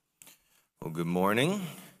Well, good morning.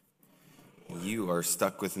 You are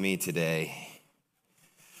stuck with me today.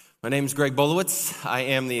 My name is Greg Bolewitz. I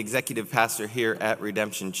am the executive pastor here at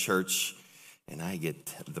Redemption Church, and I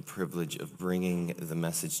get the privilege of bringing the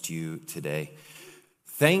message to you today.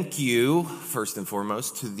 Thank you, first and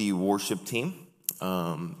foremost, to the worship team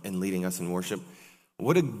and leading us in worship.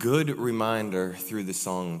 What a good reminder through the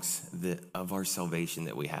songs of our salvation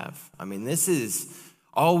that we have. I mean, this is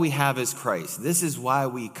all we have is Christ. This is why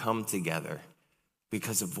we come together,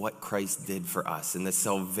 because of what Christ did for us and the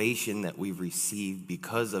salvation that we've received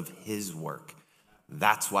because of his work.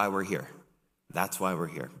 That's why we're here. That's why we're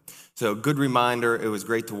here. So, good reminder. It was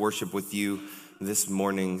great to worship with you this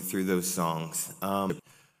morning through those songs.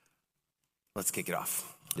 Let's kick it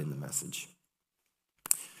off in the message.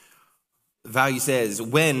 The value says,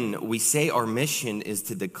 when we say our mission is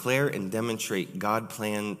to declare and demonstrate God's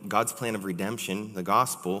plan of redemption, the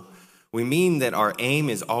gospel, we mean that our aim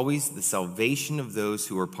is always the salvation of those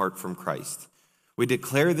who are apart from Christ. We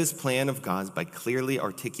declare this plan of God's by clearly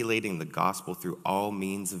articulating the gospel through all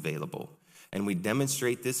means available. And we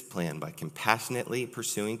demonstrate this plan by compassionately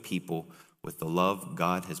pursuing people with the love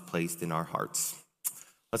God has placed in our hearts.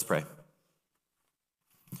 Let's pray.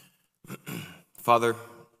 Father,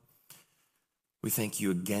 we thank you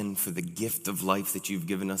again for the gift of life that you've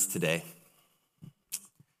given us today.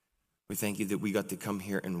 We thank you that we got to come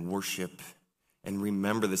here and worship and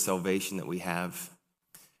remember the salvation that we have.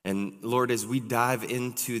 And Lord, as we dive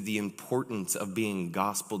into the importance of being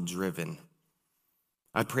gospel-driven,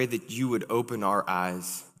 I pray that you would open our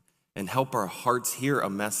eyes and help our hearts hear a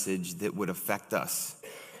message that would affect us.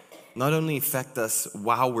 Not only affect us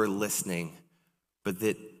while we're listening, but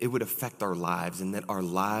that it would affect our lives and that our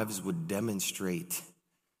lives would demonstrate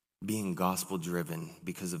being gospel-driven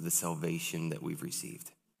because of the salvation that we've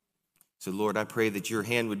received. So, Lord, I pray that your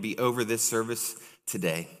hand would be over this service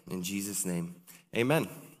today. In Jesus' name, amen.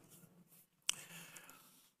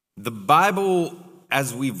 The Bible,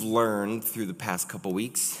 as we've learned through the past couple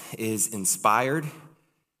weeks, is inspired,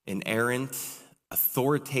 inerrant,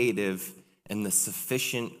 authoritative, and the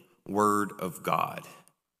sufficient word of God.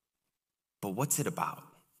 But what's it about?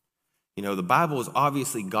 You know, the Bible is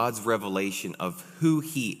obviously God's revelation of who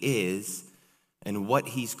he is and what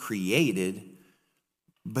he's created,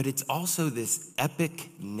 but it's also this epic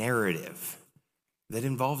narrative that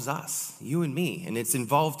involves us, you and me, and it's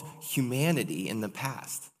involved humanity in the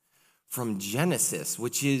past. From Genesis,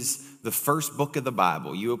 which is the first book of the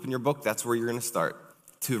Bible. You open your book, that's where you're going to start.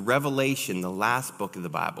 To Revelation, the last book of the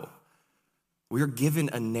Bible. We're given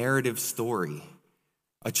a narrative story,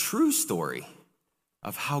 a true story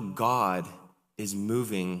of how God is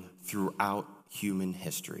moving throughout human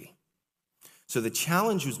history. So the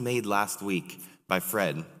challenge was made last week by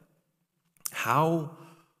Fred. How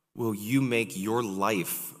will you make your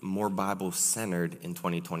life more Bible-centered in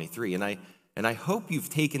 2023? And I hope you've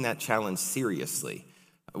taken that challenge seriously.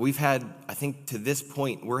 We've had, I think to this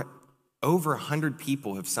point, we're over 100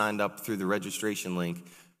 people have signed up through the registration link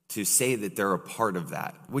to say that they're a part of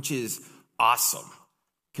that, which is awesome.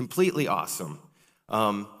 Completely awesome.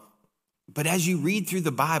 But as you read through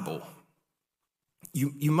the Bible,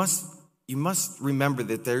 you must remember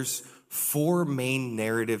that there's 4 main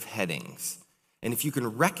narrative headings. And if you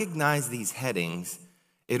can recognize these headings,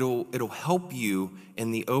 it'll help you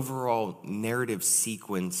in the overall narrative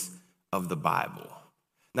sequence of the Bible.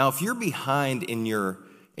 Now, if you're behind in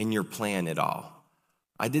your plan at all,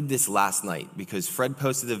 I did this last night because Fred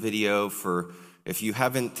posted a video for, if you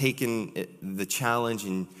haven't taken the challenge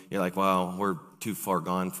and you're like, well, we're too far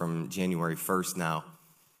gone from January 1st now.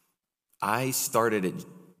 I started at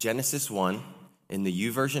Genesis 1 in the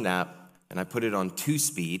YouVersion app, and I put it on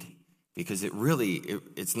 2-speed because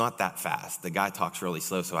it's not that fast. The guy talks really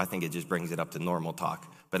slow, so I think it just brings it up to normal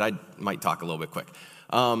talk. But I might talk a little bit quick.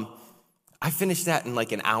 I finished that in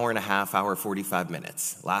like an hour and a half, hour, 45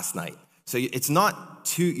 minutes last night. So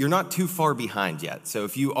you're not too far behind yet. So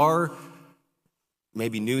if you are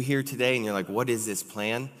maybe new here today and you're like, what is this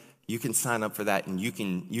plan? You can sign up for that and you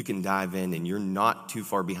can dive in and you're not too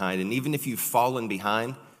far behind. And even if you've fallen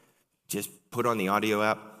behind, just put on the audio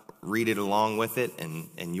app, read it along with it,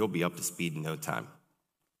 and you'll be up to speed in no time.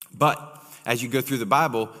 But as you go through the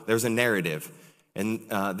Bible, there's a narrative. And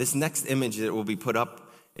this next image that will be put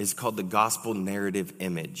up is called the gospel narrative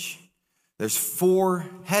image. There's 4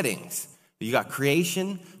 headings. You got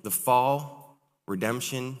creation, the fall,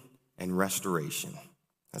 redemption, and restoration.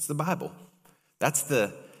 That's the Bible. That's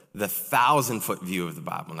the 1,000-foot view of the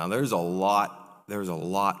Bible. Now, there's a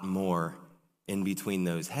lot more in between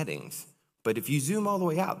those headings. But if you zoom all the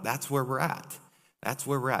way out, that's where we're at. That's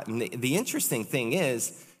where we're at. And the interesting thing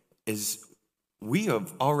is we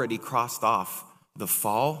have already crossed off the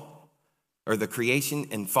fall, or the creation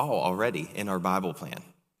and fall already in our Bible plan.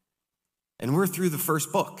 And we're through the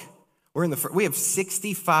first book. We have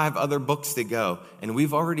 65 other books to go, and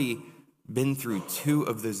we've already been through 2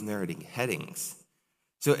 of those narrative headings.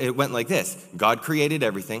 So it went like this. God created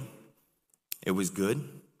everything. It was good,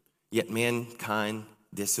 yet mankind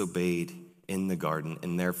disobeyed in the garden,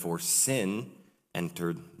 and therefore sin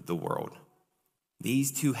entered the world.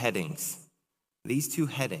 These two headings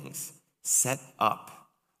set up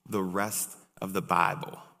the rest of the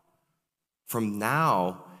Bible. From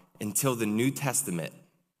now until the New Testament,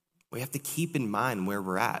 we have to keep in mind where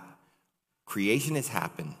we're at. Creation has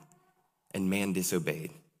happened, and man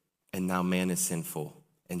disobeyed, and now man is sinful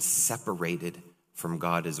and separated from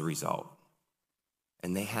God as a result.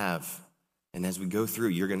 And as we go through,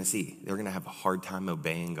 you're going to see, they're going to have a hard time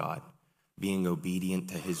obeying God, being obedient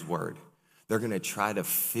to his word. They're going to try to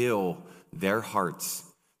fill their hearts,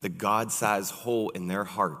 the God-sized hole in their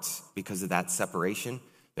hearts, because of that separation.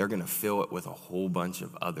 They're going to fill it with a whole bunch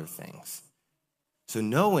of other things. So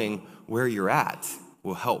knowing where you're at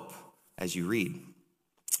will help as you read.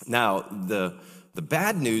 Now, the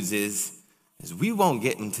bad news is we won't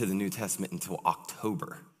get into the New Testament until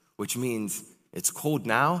October, which means it's cold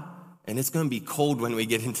now, and it's going to be cold when we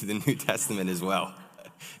get into the New Testament as well.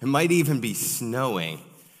 It might even be snowing,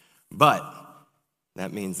 but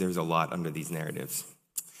that means there's a lot under these narratives.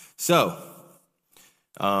 So,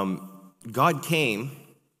 God came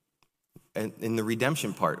in the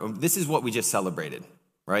redemption part. This is what we just celebrated,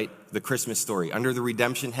 right? The Christmas story. Under the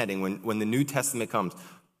redemption heading, when the New Testament comes,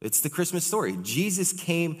 it's the Christmas story. Jesus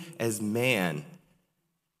came as man,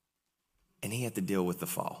 and he had to deal with the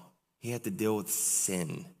fall. He had to deal with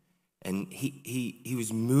sin. And he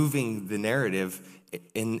was moving the narrative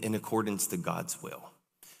in accordance to God's will.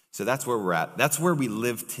 So that's where we're at. That's where we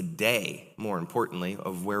live today, more importantly,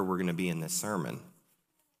 of where we're going to be in this sermon.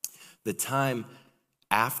 The time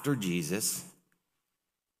after Jesus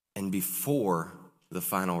and before the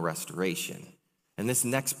final restoration. And this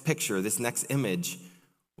next picture, this next image,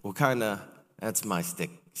 will that's my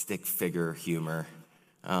stick figure humor.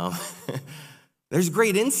 There's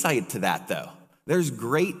great insight to that, though. There's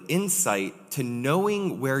great insight to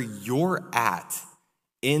knowing where you're at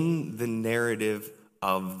in the narrative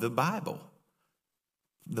of the Bible,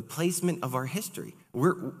 the placement of our history.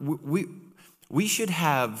 We should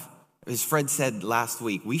have, as Fred said last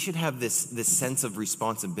week, we should have this sense of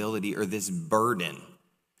responsibility or this burden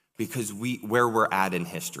because where we're at in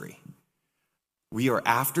history. We are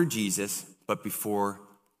after Jesus, but before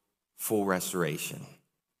full restoration.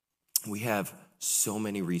 We have so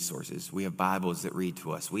many resources. We have Bibles that read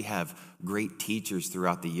to us. We have great teachers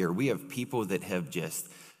throughout the year. We have people that have just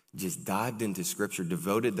dived into Scripture,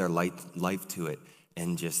 devoted their life to it,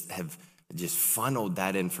 and have funneled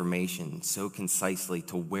that information so concisely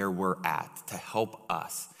to where we're at to help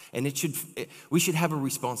us. And we should have a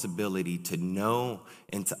responsibility to know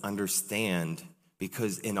and to understand,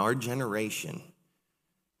 because in our generation,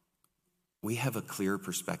 we have a clearer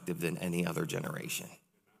perspective than any other generation.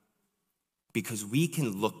 Because we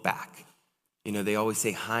can look back. They always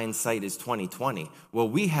say hindsight is 20/20. Well,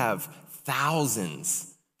 we have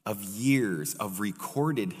thousands of years of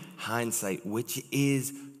recorded hindsight, which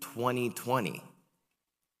is 20/20.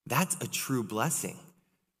 That's a true blessing.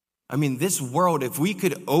 This world, if we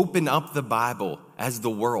could open up the Bible as the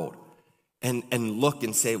world and look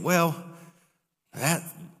and say, well, that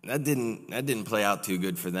didn't play out too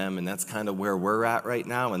good for them, and that's kind of where we're at right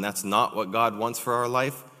now, and that's not what God wants for our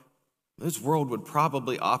life, this world would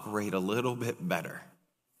probably operate a little bit better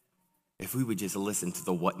if we would just listen to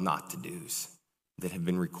the what not to do's that have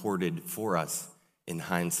been recorded for us in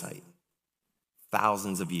hindsight.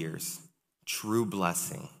 Thousands of years, true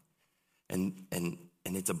blessing. And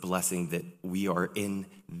it's a blessing that we are in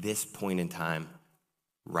this point in time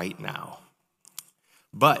right now.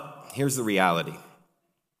 But here's the reality.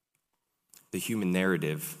 The human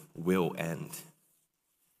narrative will end.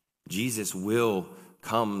 Jesus will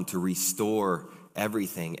come to restore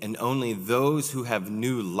everything, and only those who have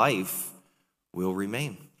new life will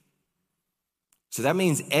remain. So that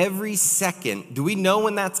means every second, do we know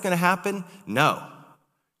when that's going to happen? No.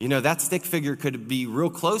 That stick figure could be real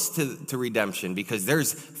close to redemption because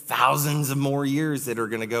there's thousands of more years that are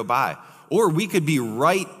going to go by. Or we could be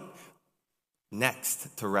right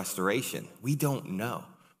next to restoration. We don't know.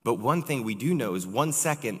 But one thing we do know is 1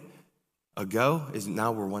 second ago is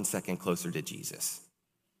now we're 1 second closer to Jesus.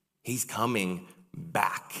 He's coming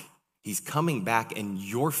back. He's coming back, and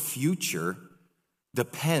your future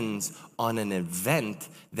depends on an event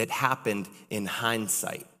that happened in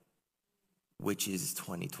hindsight, which is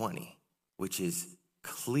 20/20, which is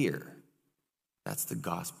clear. That's the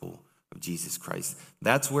gospel of Jesus Christ.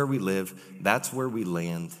 That's where we live. That's where we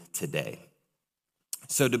land today.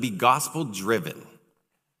 So to be gospel-driven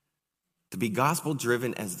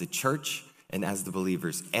as the church and as the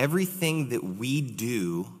believers, everything that we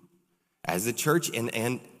do as a church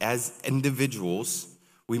and as individuals,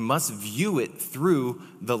 we must view it through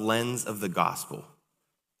the lens of the gospel.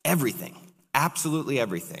 Everything, absolutely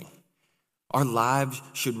everything. Our lives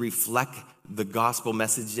should reflect the gospel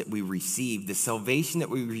message that we receive. The salvation that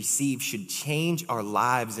we receive should change our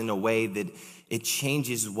lives in a way that it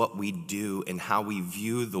changes what we do and how we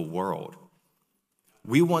view the world.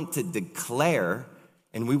 We want to declare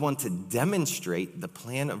and we want to demonstrate the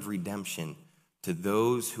plan of redemption to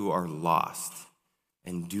those who are lost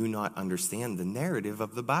and do not understand the narrative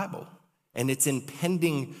of the Bible and its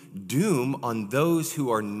impending doom on those who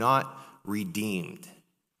are not redeemed.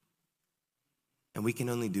 And we can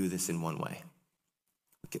only do this in one way.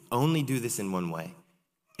 We can only do this in one way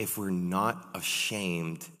if we're not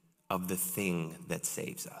ashamed of the thing that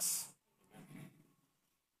saves us.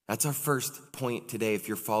 That's our first point today if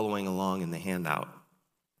you're following along in the handout.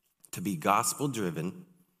 To be gospel-driven,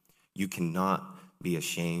 you cannot be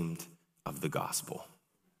ashamed of the gospel.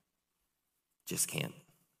 Just can't.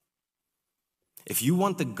 If you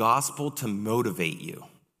want the gospel to motivate you,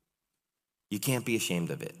 you can't be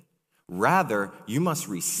ashamed of it. Rather, you must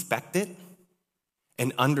respect it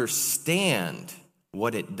and understand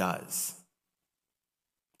what it does.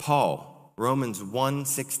 Paul, Romans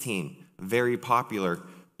 1:16, very popular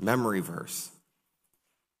memory verse.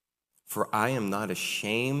 For I am not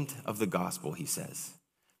ashamed of the gospel, he says,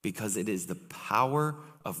 because it is the power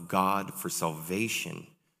of God for salvation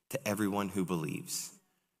to everyone who believes,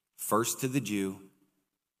 first to the Jew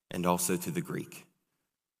and also to the Greek.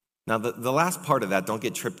 Now, the last part of that, don't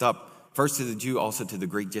get tripped up. First to the Jew, also to the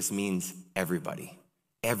Greek just means everybody.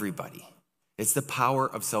 Everybody. It's the power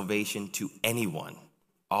of salvation to anyone,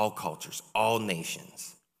 all cultures, all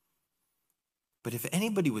nations. But if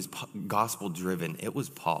anybody was gospel-driven, it was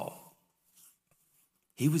Paul.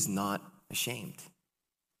 He was not ashamed.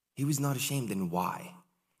 He was not ashamed, and why?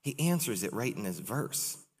 He answers it right in this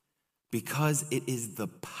verse. Because it is the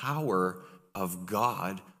power of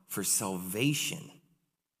God for salvation.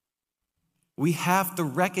 We have to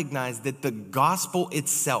recognize that the gospel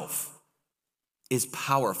itself is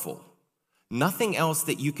powerful. Nothing else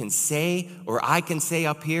that you can say or I can say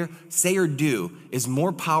up here, say or do, is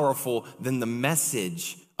more powerful than the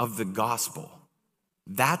message of the gospel.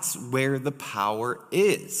 That's where the power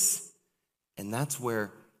is. And that's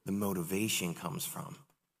where the motivation comes from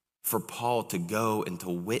for Paul to go and to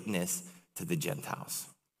witness to the Gentiles.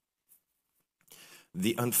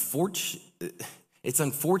 It's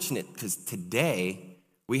unfortunate because today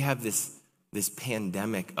we have this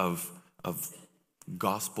pandemic of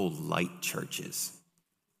gospel light churches.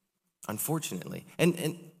 Unfortunately.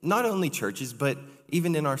 And not only churches, but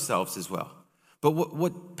even in ourselves as well. But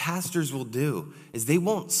what pastors will do is they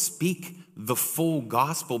won't speak the full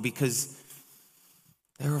gospel because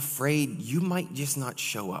they're afraid you might just not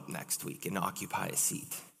show up next week and occupy a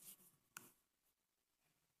seat.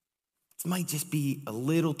 It might just be a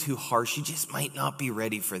little too harsh. You just might not be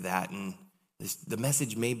ready for that. And the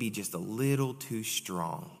message may be just a little too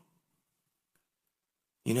strong.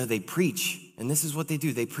 You know, they preach, and this is what they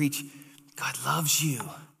do. They preach, God loves you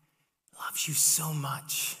so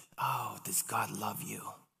much. Oh, does God love you?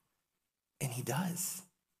 And he does.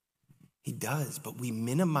 He does. But we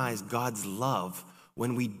minimize God's love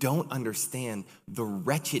when we don't understand the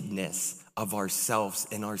wretchedness of ourselves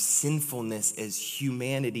and our sinfulness as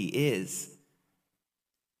humanity is.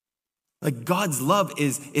 Like God's love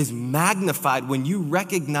is magnified when you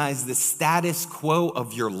recognize the status quo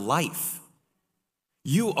of your life.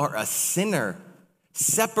 You are a sinner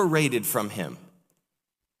separated from him.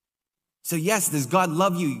 So yes, does God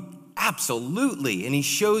love you? Absolutely. And he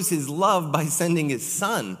shows his love by sending his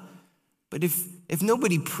son. But if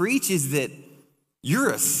nobody preaches that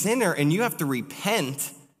you're a sinner and you have to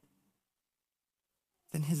repent,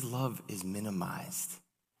 then his love is minimized.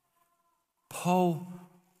 Paul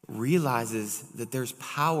realizes that there's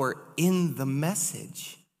power in the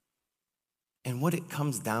message. And what it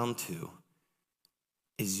comes down to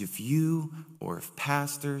is if you or if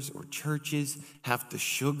pastors or churches have to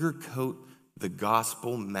sugarcoat the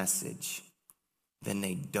gospel message, then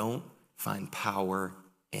they don't find power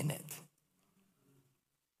in it.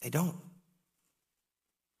 They don't.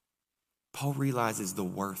 Paul realizes the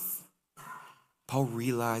worth. Paul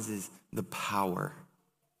realizes the power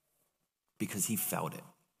because he felt it.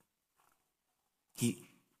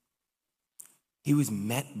 He was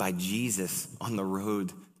met by Jesus on the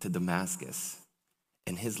road to Damascus,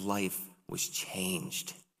 and his life was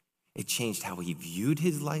changed. It changed how he viewed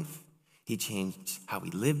his life. He changed how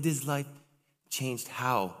he lived his life, changed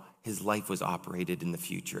how his life was operated in the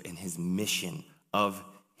future and his mission of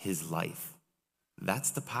his life.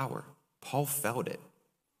 That's the power. Paul felt it.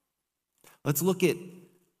 Let's look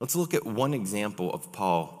at one example of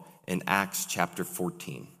Paul in Acts chapter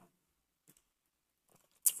 14.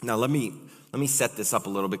 Now let me set this up a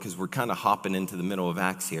little because we're kind of hopping into the middle of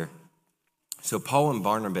Acts here. So Paul and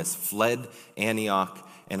Barnabas fled Antioch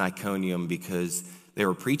and Iconium because they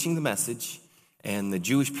were preaching the message, and the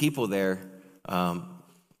Jewish people there,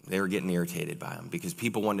 they were getting irritated by them because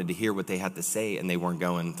people wanted to hear what they had to say, and they weren't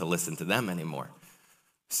going to listen to them anymore.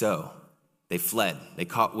 So they fled. They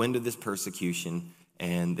caught wind of this persecution,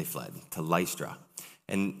 and they fled to Lystra.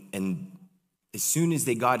 And as soon as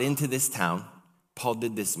they got into this town, Paul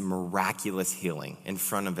did this miraculous healing in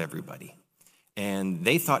front of everybody. And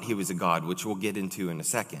they thought he was a god, which we'll get into in a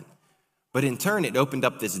second. But in turn, it opened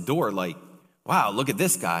up this door like, wow, look at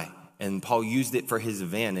this guy. And Paul used it for his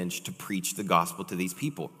advantage to preach the gospel to these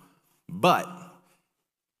people. But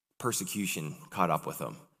persecution caught up with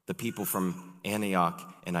them. The people from Antioch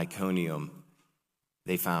and Iconium,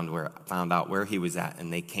 they found out where he was at,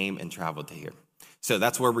 and they came and traveled to here. So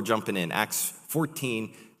that's where we're jumping in. Acts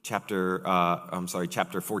 14, chapter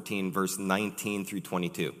 14, verse 19 through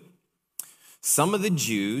 22. Some of the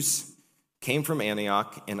Jews came from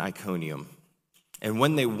Antioch and Iconium, and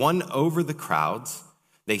when they won over the crowds,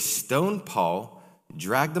 they stoned Paul,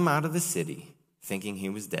 dragged him out of the city, thinking he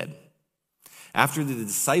was dead. After the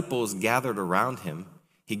disciples gathered around him,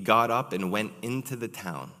 he got up and went into the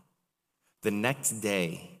town. The next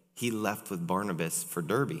day, he left with Barnabas for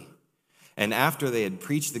Derbe. And after they had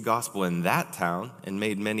preached the gospel in that town and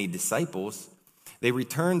made many disciples, they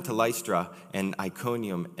returned to Lystra and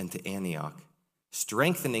Iconium and to Antioch,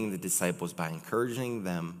 strengthening the disciples by encouraging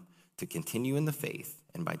them to continue in the faith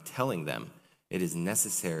and by telling them it is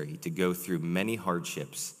necessary to go through many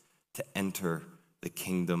hardships to enter the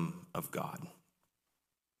kingdom of God.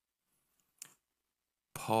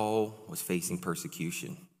 Paul was facing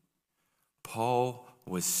persecution. Paul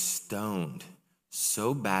was stoned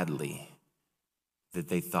so badly that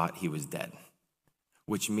they thought he was dead,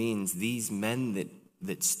 which means these men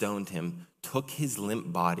that stoned him took his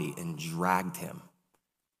limp body and dragged him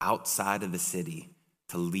outside of the city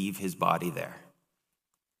to leave his body there.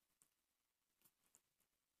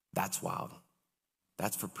 That's wild.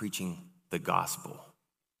 That's for preaching the gospel.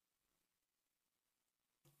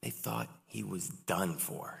 They thought he was done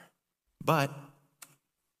for, but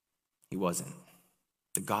he wasn't.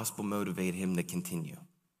 The gospel motivated him to continue.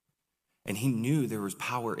 And he knew there was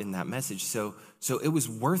power in that message, so it was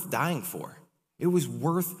worth dying for. It was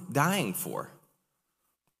worth dying for.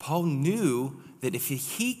 Paul knew that if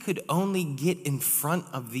he could only get in front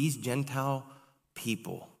of these Gentile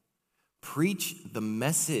people, preach the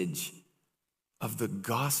message of the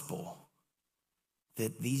gospel,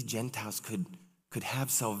 that these Gentiles could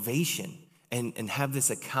have salvation and have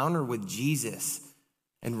this encounter with Jesus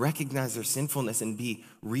and recognize their sinfulness and be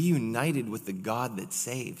reunited with the God that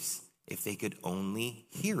saves, if they could only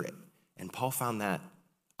hear it. And Paul found that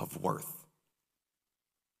of worth.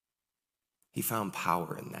 He found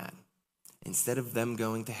power in that. Instead of them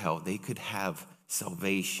going to hell, they could have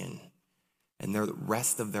salvation, and the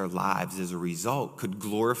rest of their lives as a result could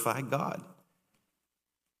glorify God.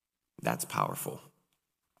 That's powerful.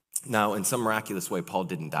 Now, in some miraculous way, Paul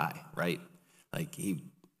didn't die, right? Like he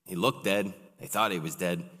looked dead. They thought he was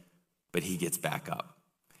dead, but he gets back up.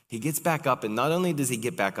 He gets back up, and not only does he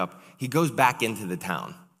get back up, he goes back into the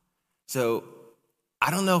town. So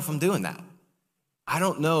I don't know if I'm doing that. I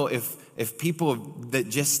don't know if people that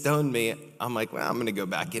just stoned me, I'm like, well, I'm going to go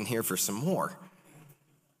back in here for some more.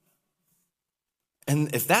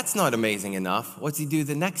 And if that's not amazing enough, what's he do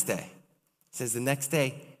the next day? It says the next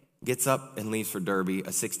day, gets up and leaves for Derbe,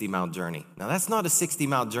 a 60-mile journey. Now, that's not a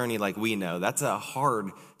 60-mile journey like we know. That's a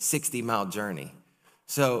hard 60-mile journey.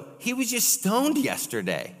 So he was just stoned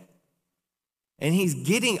yesterday. And he's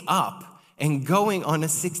getting up and going on a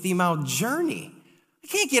 60-mile journey. I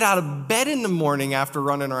can't get out of bed in the morning after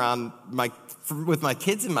running around with my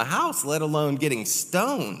kids in my house, let alone getting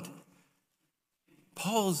stoned.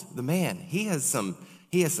 Paul's the man. He has some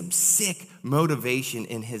sick motivation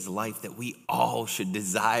in his life that we all should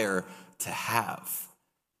desire to have.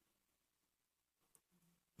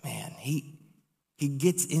 Man, he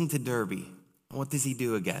gets into Derbe. What does he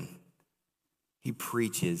do again? He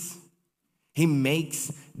preaches. He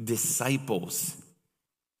makes disciples.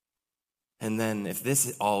 And then if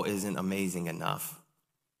this all isn't amazing enough,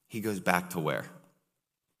 he goes back to where?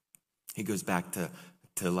 He goes back to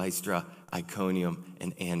to Lystra, Iconium,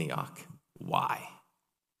 and Antioch. Why?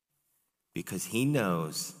 Because he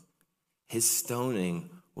knows his stoning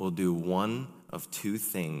will do one of two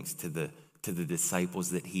things to the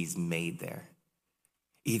disciples that he's made there.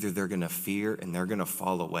 Either they're going to fear and they're going to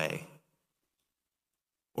fall away,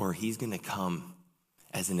 or he's going to come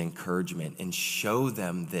as an encouragement and show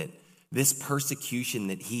them that this persecution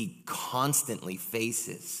that he constantly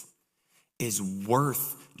faces is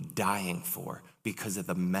worth dying for because of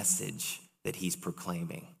the message that he's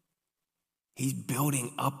proclaiming. He's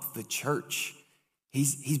building up the church.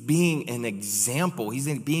 He's being an example. He's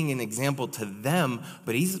being an example to them,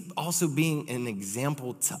 but he's also being an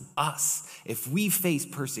example to us. If we face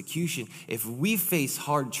persecution, if we face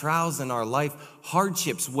hard trials in our life,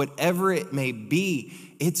 hardships, whatever it may be,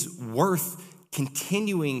 it's worth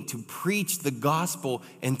continuing to preach the gospel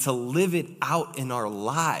and to live it out in our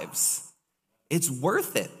lives. It's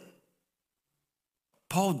worth it.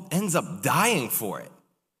 Paul ends up dying for it.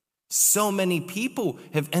 So many people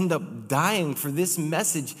have ended up dying for this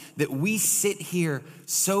message that we sit here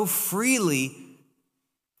so freely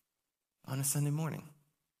on a Sunday morning.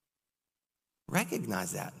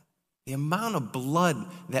 Recognize that. The amount of blood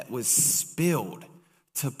that was spilled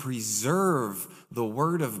to preserve the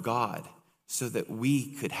word of God so that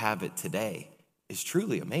we could have it today is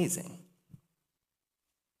truly amazing.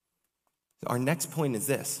 Our next point is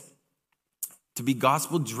this. To be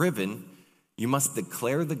gospel-driven, you must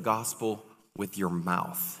declare the gospel with your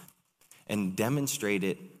mouth and demonstrate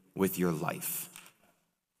it with your life.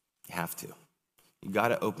 You have to. You got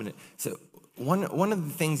to open it. So one of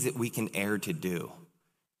the things that we can err to do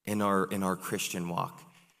in our Christian walk,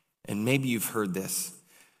 and maybe you've heard this,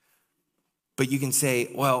 but you can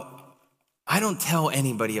say, well, I don't tell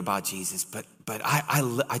anybody about Jesus, but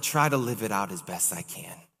I try to live it out as best I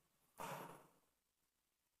can.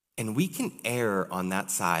 And we can err on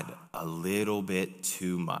that side a little bit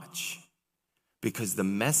too much because the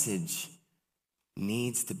message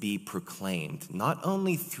needs to be proclaimed, not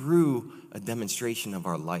only through a demonstration of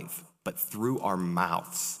our life, but through our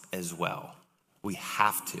mouths as well. We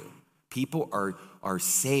have to. People are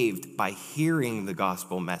saved by hearing the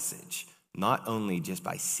gospel message, not only just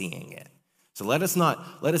by seeing it. So let us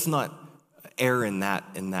not err in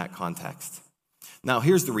that context. Now,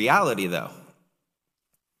 here's the reality, though.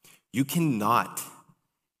 You cannot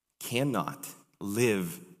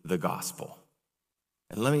live the gospel.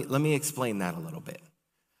 And let me explain that a little bit.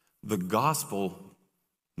 The gospel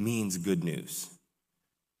means good news.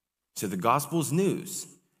 So the gospel's news,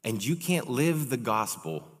 and you can't live the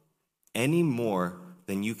gospel any more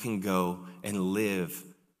than you can go and live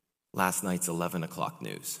last night's 11 o'clock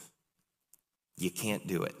news. You can't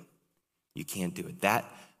do it. You can't do it. That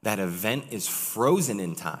event is frozen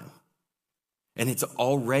in time. And it's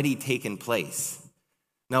already taken place.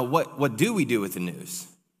 Now, what do we do with the news?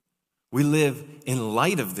 We live in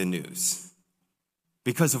light of the news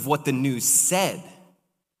because of what the news said.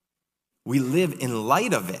 We live in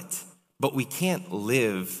light of it, but we can't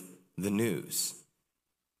live the news.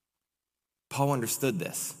 Paul understood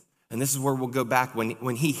this. And this is where we'll go back.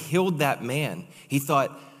 When he healed that man, he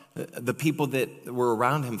thought, the people that were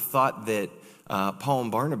around him thought that Paul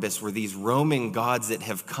and Barnabas were these Roman gods that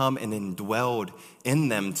have come and indwelled in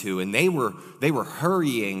them too. And they were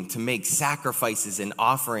hurrying to make sacrifices and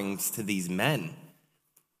offerings to these men.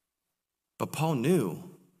 But Paul knew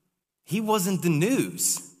he wasn't the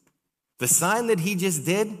news. The sign that he just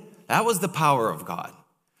did, that was the power of God.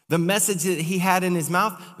 The message that he had in his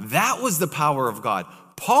mouth, that was the power of God.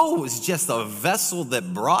 Paul was just a vessel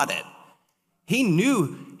that brought it. He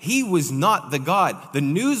knew he was not the God. The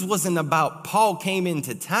news wasn't about Paul came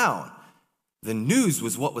into town. The news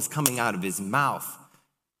was what was coming out of his mouth.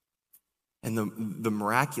 And the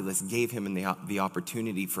miraculous gave him the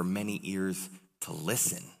opportunity for many ears to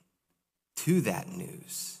listen to that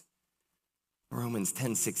news. Romans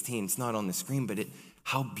 10:16, it's not on the screen, but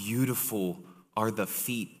how beautiful are the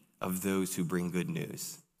feet of those who bring good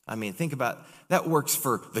news. I mean, think about, that works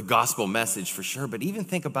for the gospel message for sure, but even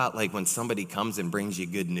think about like when somebody comes and brings you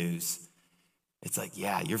good news. It's like,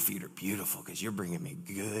 yeah, your feet are beautiful because you're bringing me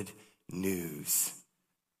good news.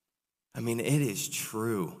 I mean, it is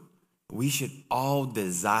true. We should all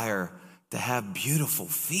desire to have beautiful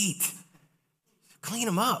feet. Clean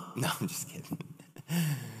them up. No, I'm just kidding.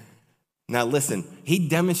 Now listen, he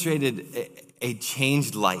demonstrated a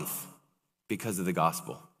changed life because of the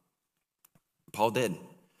gospel. Paul did.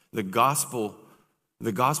 The gospel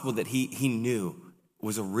that he knew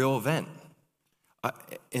was a real event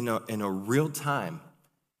in a real time.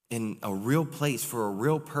 in a real place for a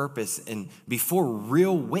real purpose and before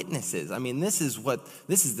real witnesses. I mean, this is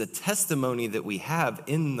the testimony that we have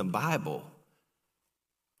in the Bible.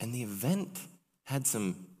 And the event had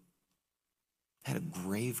a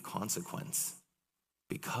grave consequence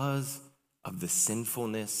because of the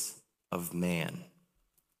sinfulness of man.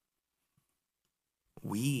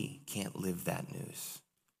 We can't live that news.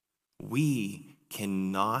 We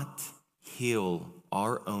cannot heal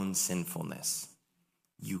our own sinfulness.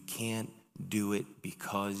 You can't do it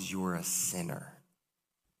because you're a sinner.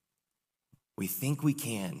 We think we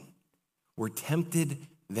can. We're tempted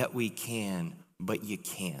that we can, but you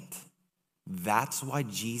can't. That's why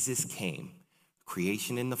Jesus came.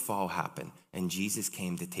 Creation and the fall happened, and Jesus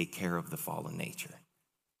came to take care of the fallen nature.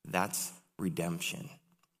 That's redemption.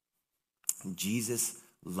 Jesus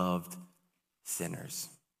loved sinners.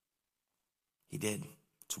 He did.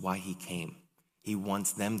 That's why he came. He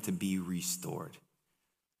wants them to be restored.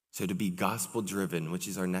 So to be gospel-driven, which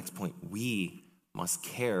is our next point, we must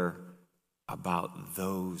care about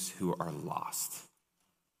those who are lost.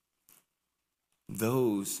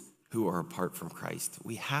 Those who are apart from Christ.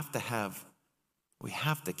 We have to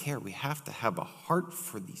care. We have to have a heart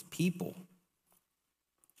for these people.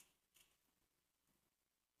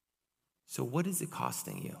 So what is it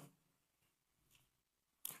costing you?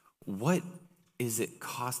 What is it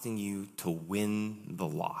costing you to win the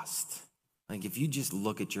lost? Like, if you just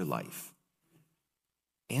look at your life,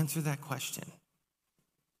 answer that question.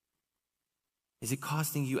 Is it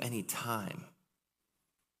costing you any time,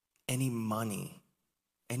 any money,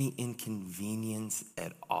 any inconvenience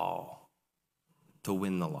at all to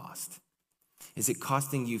win the lost? Is it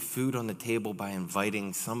costing you food on the table by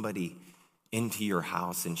inviting somebody into your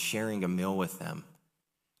house and sharing a meal with them?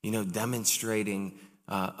 Demonstrating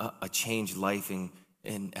a changed life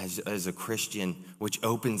and as a Christian, which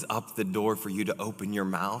opens up the door for you to open your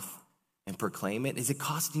mouth and proclaim it? Is it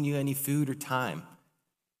costing you any food or time?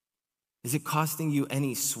 Is it costing you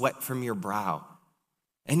any sweat from your brow,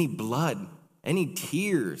 any blood, any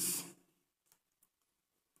tears?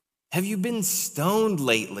 Have you been stoned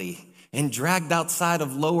lately and dragged outside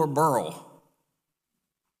of Lower Burl?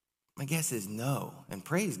 My guess is no, and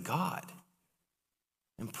praise God.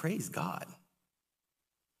 And praise God.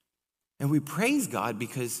 And we praise God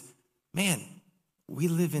because, man, we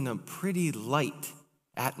live in a pretty light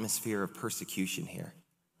atmosphere of persecution here,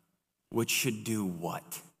 which should do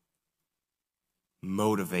what?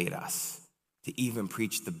 Motivate us to even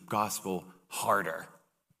preach the gospel harder.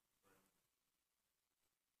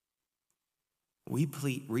 We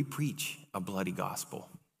preach a bloody gospel,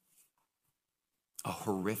 a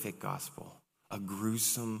horrific gospel, a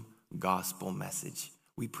gruesome gospel message.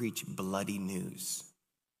 We preach bloody news.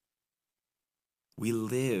 We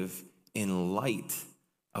live in light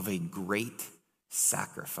of a great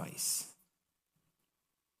sacrifice.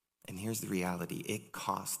 And here's the reality. It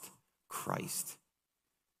cost Christ.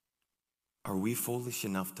 Are we foolish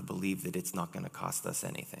enough to believe that it's not going to cost us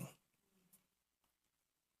anything?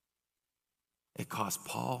 It cost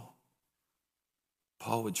Paul.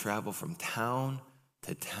 Paul would travel from town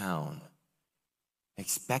to town,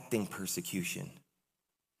 expecting persecution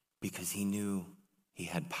because he knew he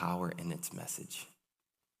had power in its message.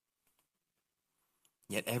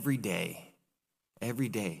 Yet every day,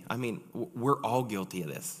 I mean, we're all guilty of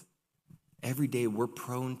this. Every day we're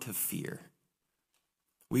prone to fear.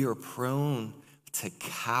 We are prone to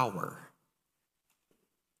cower,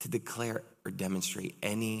 to declare or demonstrate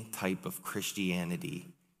any type of Christianity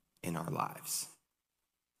in our lives.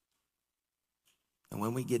 And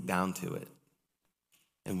when we get down to it,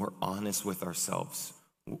 and we're honest with ourselves,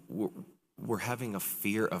 we're having a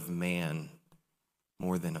fear of man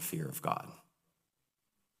more than a fear of God.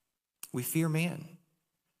 We fear man.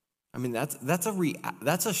 I mean,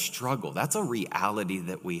 that's a struggle. That's a reality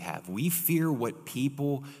that we have. We fear what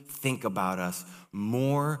people think about us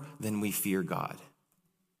more than we fear God.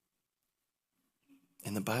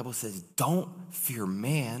 And the Bible says, don't fear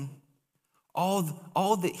man.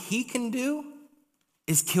 All that he can do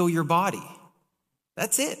is kill your body.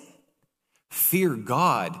 That's it. Fear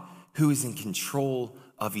God, who is in control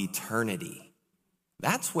of eternity.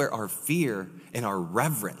 That's where our fear and our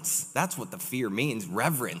reverence, that's what the fear means,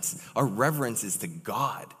 reverence. Our reverence is to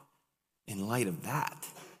God in light of that.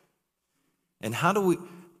 And how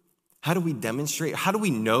do we demonstrate, how do we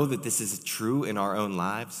know that this is true in our own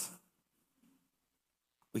lives?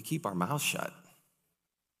 We keep our mouths shut.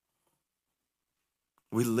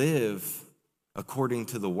 We live according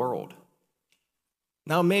to the world.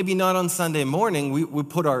 Now, maybe not on Sunday morning. We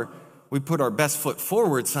put our best foot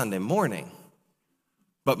forward Sunday morning.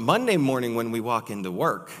 But Monday morning when we walk into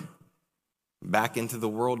work, Back into the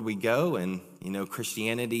world we go, and,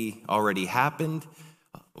 Christianity already happened.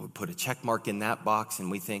 We put a check mark in that box,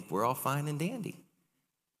 and we think we're all fine and dandy.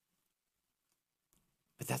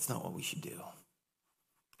 But that's not what we should do.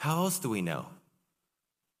 How else do we know?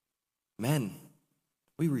 Men,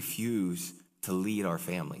 we refuse to lead our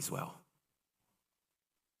families well.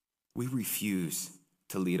 We refuse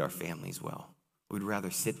to lead our families well. We'd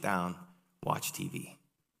rather sit down, watch TV,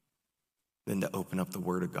 than to open up the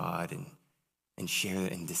Word of God and share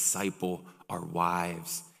and disciple our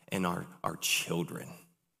wives and our children.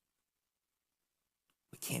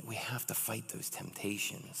 We have to fight those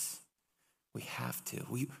temptations. We have to.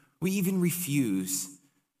 We even refuse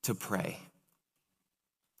to pray.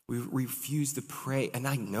 We refuse to pray. And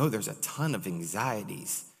I know there's a ton of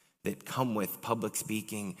anxieties that come with public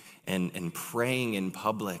speaking and praying in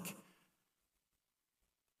public.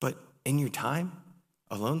 But in your time,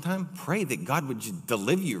 alone time, pray that God would just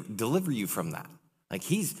deliver you from that. Like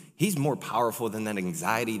he's more powerful than that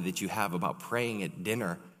anxiety that you have about praying at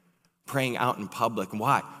dinner, praying out in public.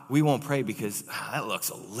 Why? We won't pray because that looks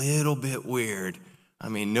a little bit weird. I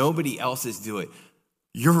mean, nobody else is doing it.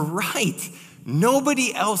 You're right.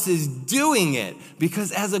 Nobody else is doing it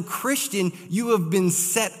because as a Christian, you have been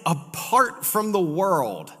set apart from the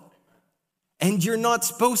world. And you're not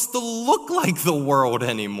supposed to look like the world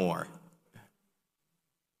anymore.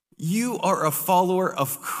 You are a follower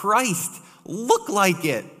of Christ. Look like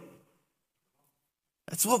it.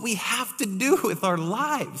 That's what we have to do with our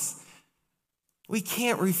lives. We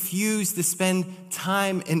can't refuse to spend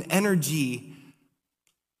time and energy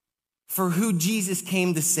for who Jesus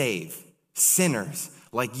came to save, sinners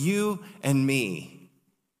like you and me.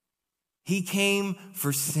 He came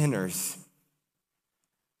for sinners.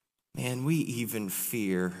 Man, we even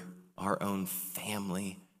fear our own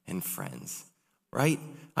family and friends, right?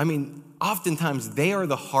 I mean, oftentimes they are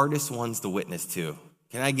the hardest ones to witness to.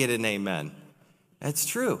 Can I get an amen? That's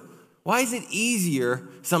true. Why is it easier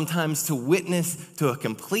sometimes to witness to a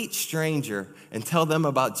complete stranger and tell them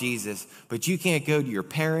about Jesus, but you can't go to your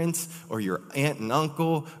parents or your aunt and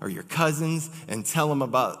uncle or your cousins and tell them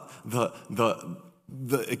about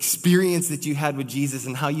the experience that you had with Jesus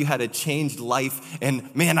and how you had a changed life,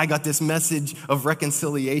 and man, I got this message of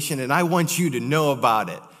reconciliation and I want you to know about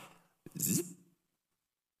it.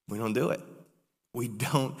 We don't do it. We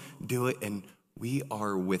don't do it, and we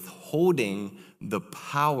are withholding the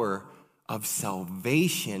power of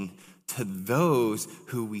salvation to those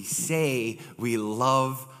who we say we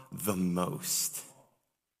love the most.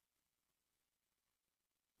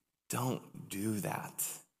 Don't do that.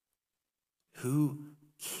 Who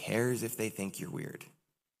cares if they think you're weird?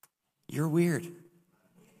 You're weird.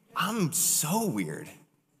 I'm so weird.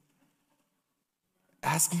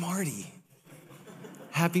 Ask Marty.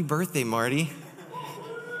 Happy birthday, Marty.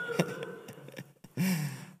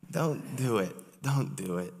 Don't do it. Don't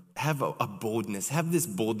do it. Have a boldness. Have this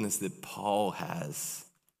boldness that Paul has.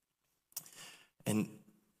 And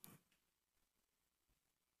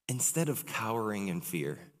instead of cowering in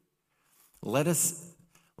fear, let us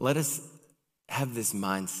have this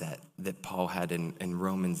mindset that Paul had in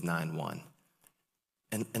Romans 9:1.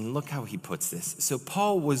 And look how he puts this. So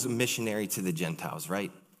Paul was a missionary to the Gentiles,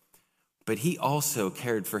 right? But he also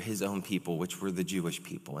cared for his own people, which were the Jewish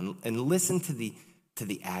people. And listen to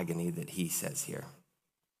the agony that he says here.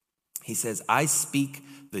 He says, I speak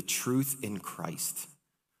the truth in Christ.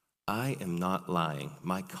 I am not lying.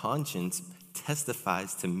 My conscience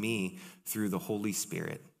testifies to me through the Holy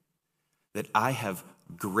Spirit that I have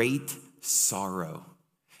great sorrow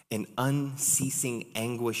and unceasing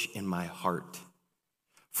anguish in my heart.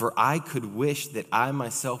 For I could wish that I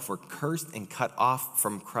myself were cursed and cut off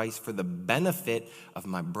from Christ for the benefit of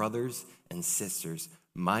my brothers and sisters,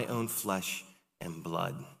 my own flesh and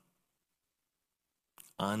blood.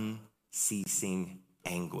 Unceasing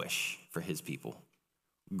anguish for his people.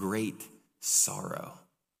 Great sorrow.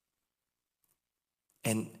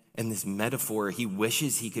 And this metaphor, he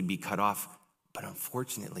wishes he could be cut off, but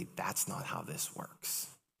unfortunately, that's not how this works.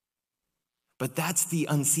 But that's the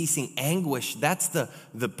unceasing anguish. That's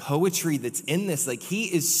the poetry that's in this. Like, he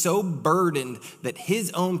is so burdened that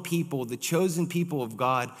his own people, the chosen people of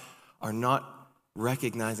God, are not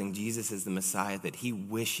recognizing Jesus as the Messiah, that he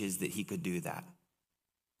wishes that he could do that.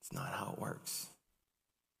 It's not how it works.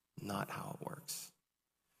 Not how it works.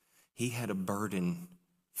 He had a burden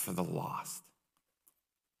for the lost.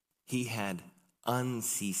 He had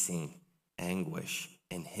unceasing anguish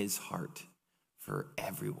in his heart for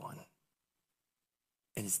everyone.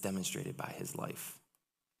 And it's demonstrated by his life.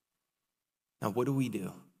 Now, what do we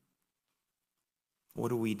do? What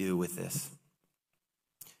do we do with this?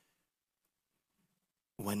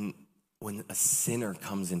 When when a sinner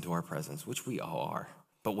comes into our presence, which we all are,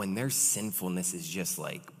 but when their sinfulness is just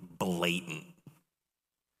like blatant,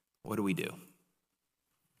 what do?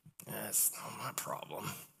 That's not my problem.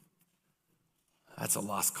 That's a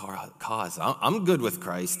lost cause. I'm good with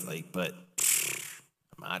Christ, but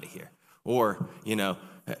I'm out of here. Or,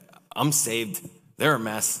 I'm saved. They're a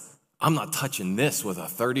mess. I'm not touching this with a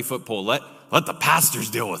 30-foot pole. Let the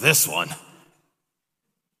pastors deal with this one.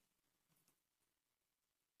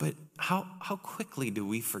 But how quickly do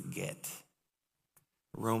we forget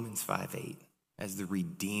Romans 5:8 as the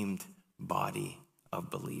redeemed body of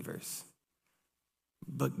believers?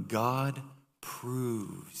 But God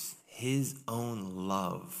proves his own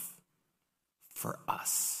love for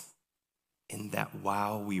us in that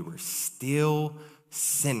while we were still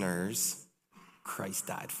sinners, Christ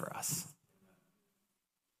died for us.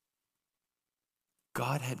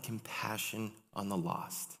 God had compassion on the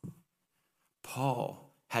lost. Paul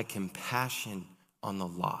had compassion on the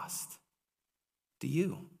lost. Do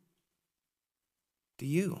you? Do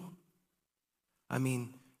you? I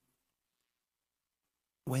mean,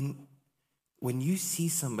 when you see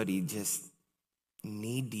somebody just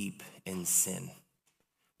knee-deep in sin,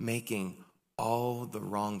 making all the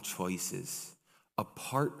wrong choices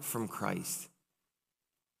apart from Christ,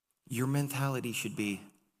 your mentality should be,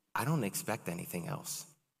 I don't expect anything else.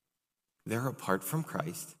 They're apart from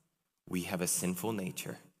Christ. We have a sinful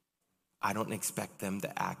nature. I don't expect them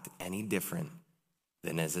to act any different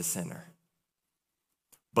than as a sinner.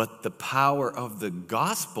 But the power of the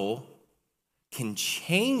gospel can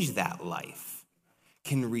change that life,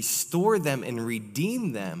 can restore them and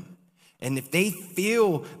redeem them. And if they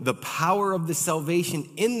feel the power of the salvation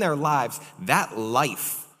in their lives, that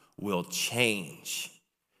life will change.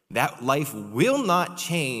 That life will not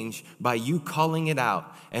change by you calling it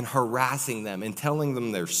out and harassing them and telling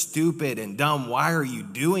them they're stupid and dumb. Why are you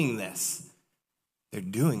doing this? They're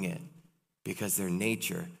doing it because their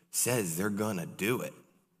nature says they're gonna do it.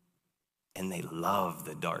 And they love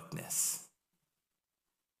the darkness.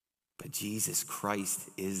 But Jesus Christ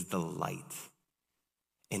is the light.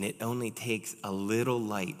 And it only takes a little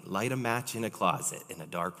light. Light a match in a closet in a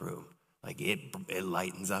dark room. It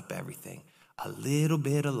lightens up everything. A little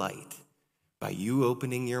bit of light by you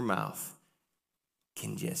opening your mouth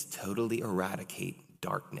can just totally eradicate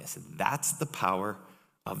darkness. That's the power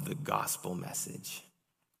of the gospel message.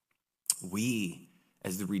 We,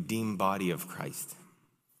 as the redeemed body of Christ,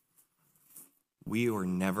 we were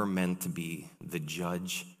never meant to be the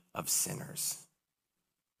judge of sinners.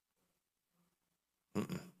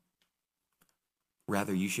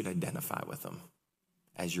 Rather, you should identify with them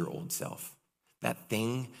as your old self. That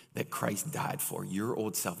thing that Christ died for, your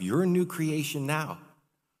old self. You're a new creation now.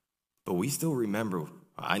 But we still remember,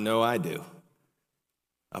 I know I do,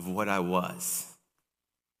 of what I was.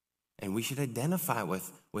 And we should identify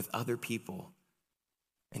with other people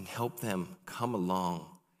and help them come along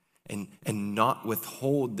and not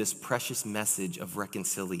withhold this precious message of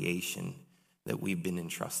reconciliation that we've been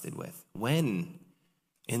entrusted with. When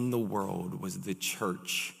in the world was the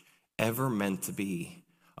church ever meant to be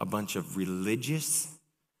a bunch of religious,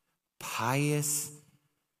 pious,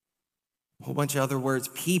 a whole bunch of other words,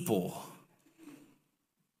 people,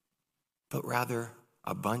 but rather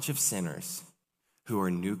a bunch of sinners who are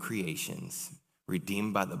new creations,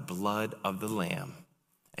 redeemed by the blood of the Lamb,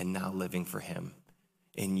 and now living for him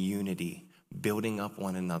in unity, building up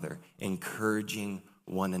one another, encouraging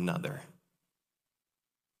one another.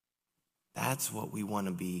 That's what we want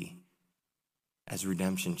to be as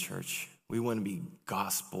Redemption Church. We want to be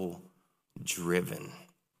gospel driven.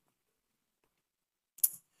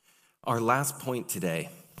 Our last point today,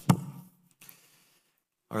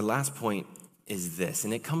 is this,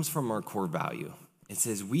 and it comes from our core value. It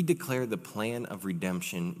says, we declare the plan of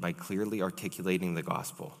redemption by clearly articulating the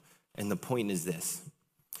gospel. And the point is this: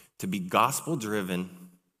 to be gospel driven,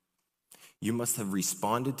 you must have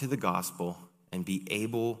responded to the gospel and be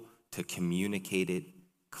able to communicate it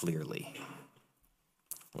clearly.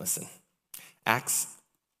 Listen, Acts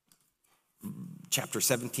chapter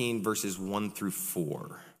 17, verses 1 through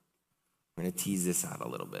 4. I'm going to tease this out a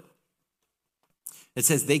little bit. It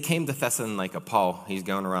says, they came to Thessalonica. Paul, he's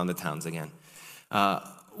going around the towns again,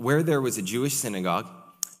 where there was a Jewish synagogue.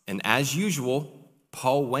 And as usual,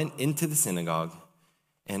 Paul went into the synagogue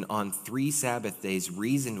and on 3 Sabbath days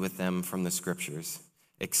reasoned with them from the scriptures,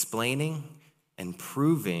 explaining and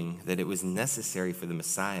proving that it was necessary for the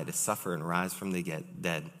Messiah to suffer and rise from the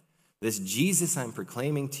dead. This Jesus I'm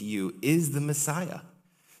proclaiming to you is the Messiah.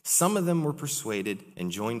 Some of them were persuaded and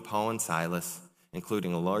joined Paul and Silas,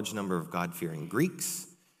 including a large number of God-fearing Greeks,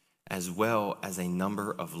 as well as a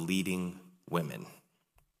number of leading women.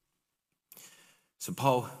 So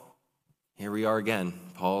Paul, here we are again.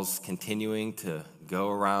 Paul's continuing to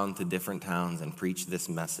go around to different towns and preach this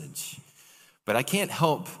message. But I can't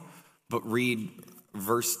help but read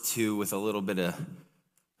verse 2 with a little bit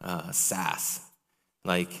of sass.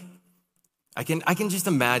 Like, I can just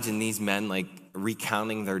imagine these men like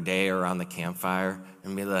recounting their day around the campfire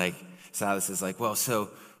and be like, Silas is like, well,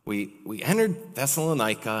 so we entered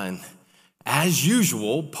Thessalonica, and as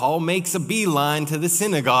usual, Paul makes a beeline to the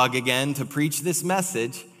synagogue again to preach this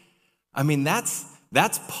message. I mean, that's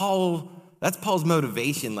Paul's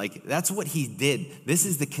motivation. Like, that's what he did. This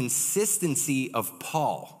is the consistency of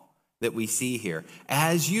Paul that we see here.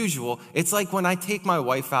 As usual, it's like when I take my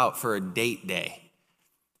wife out for a date day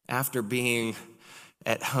after being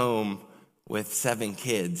at home with 7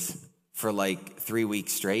 kids for like 3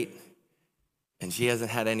 weeks straight, and she hasn't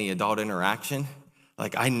had any adult interaction.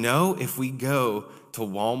 Like, I know if we go to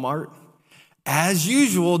Walmart, as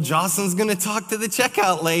usual, Jocelyn's gonna talk to the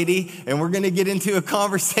checkout lady and we're gonna get into a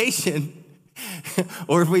conversation.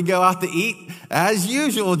 Or if we go out to eat, as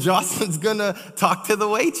usual, Jocelyn's gonna talk to the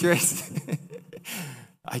waitress.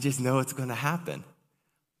 I just know it's gonna happen.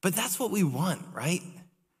 But that's what we want, right?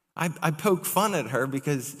 I poke fun at her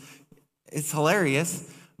because it's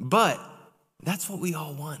hilarious, but that's what we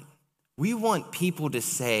all want. We want people to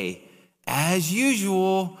say, as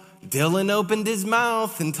usual, Dylan opened his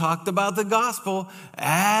mouth and talked about the gospel.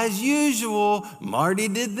 As usual, Marty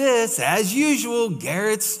did this. As usual,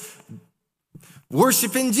 Garrett's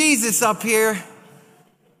worshiping Jesus up here.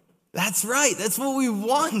 That's right. That's what we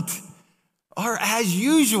want. Our as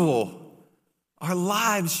usual. Our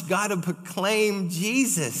lives got to proclaim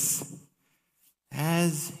Jesus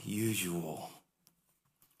as usual.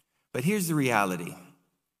 But here's the reality.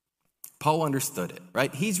 Paul understood it,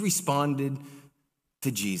 right? He's responded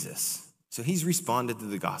to Jesus. So he's responded to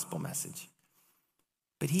the gospel message.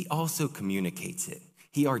 But he also communicates it.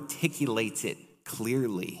 He articulates it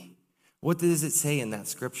clearly. What does it say in that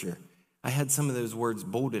scripture? I had some of those words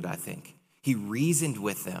bolded, I think. He reasoned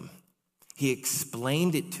with them. He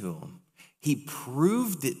explained it to them. He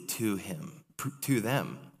proved it to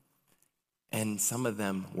them. And some of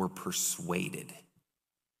them were persuaded.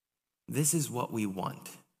 This is what we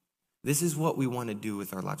want. This is what we want to do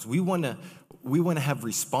with our lives. We want to have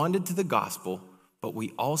responded to the gospel, but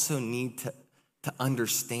we also need to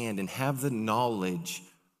understand and have the knowledge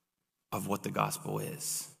of what the gospel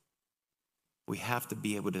is. We have to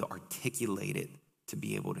be able to articulate it to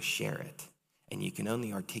be able to share it. And you can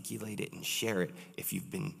only articulate it and share it if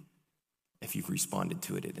you've responded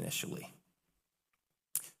to it initially.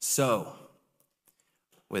 So,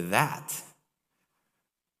 with that,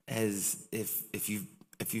 as if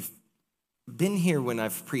you've been here when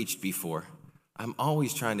I've preached before, I'm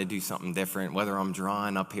always trying to do something different, whether I'm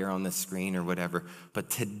drawing up here on the screen or whatever. But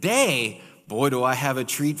today, boy, do I have a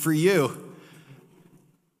treat for you.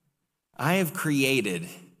 I have created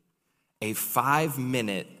a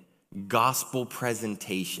 5-minute gospel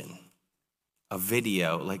presentation, a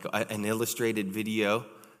video, like an illustrated video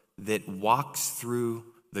that walks through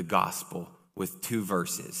the gospel with 2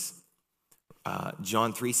 verses,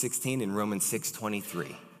 John 3:16 and Romans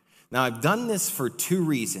 6:23. Now, I've done this for 2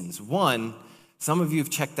 reasons. One, some of you have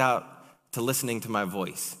checked out to listening to my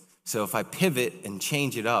voice. So if I pivot and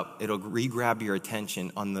change it up, it'll re-grab your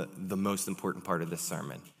attention on the most important part of this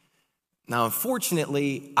sermon. Now,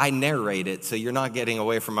 unfortunately, I narrate it, so you're not getting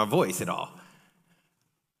away from my voice at all.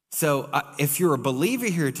 So if you're a believer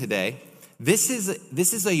here today, this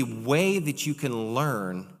is a way that you can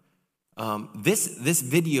learn. This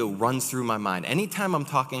video runs through my mind. Anytime I'm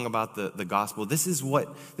talking about the gospel, this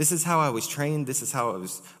is how I was trained. This is how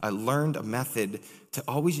I learned a method to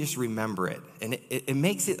always just remember it. And it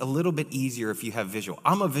makes it a little bit easier if you have visual.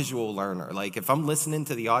 I'm a visual learner. Like if I'm listening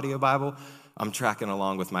to the audio Bible, I'm tracking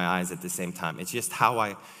along with my eyes at the same time. It's just how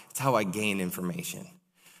I gain information.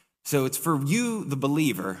 So it's for you, the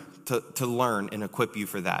believer, to learn and equip you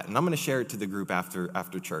for that. And I'm going to share it to the group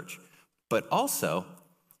after church. But also,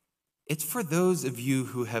 it's for those of you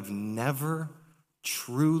who have never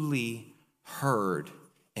truly heard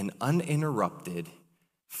an uninterrupted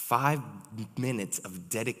 5 minutes of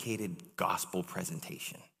dedicated gospel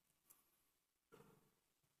presentation.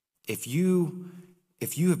 If you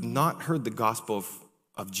have not heard the gospel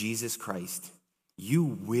of Jesus Christ, you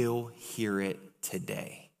will hear it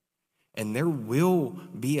today. And there will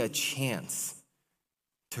be a chance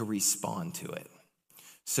to respond to it.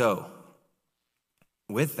 So,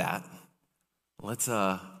 with that, let's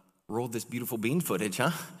roll this beautiful bean footage,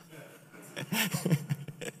 huh?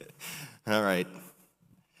 All right.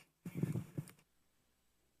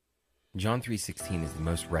 John 3:16 is the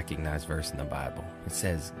most recognized verse in the Bible. It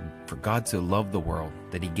says, "For God so loved the world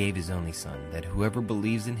that he gave his only son, that whoever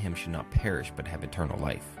believes in him should not perish but have eternal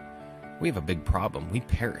life." We have a big problem. We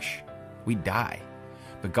perish. We die.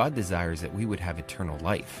 But God desires that we would have eternal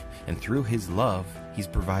life. And through his love, he's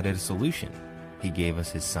provided a solution. He gave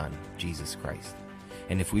us his son, Jesus Christ.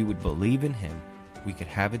 And if we would believe in him, we could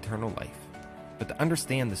have eternal life. But to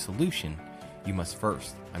understand the solution, you must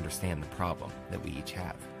first understand the problem that we each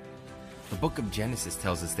have. The book of Genesis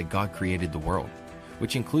tells us that God created the world,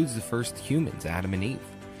 which includes the first humans, Adam and Eve.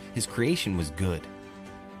 His creation was good.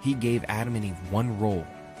 He gave Adam and Eve one role,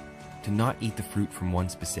 to not eat the fruit from one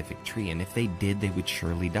specific tree, and if they did, they would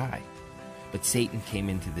surely die. But Satan came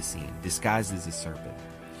into the scene, disguised as a serpent,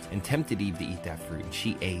 and tempted Eve to eat that fruit, and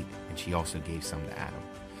she ate, and she also gave some to Adam.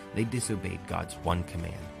 They disobeyed God's one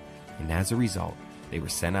command, and as a result, they were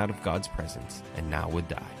sent out of God's presence and now would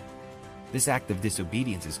die. This act of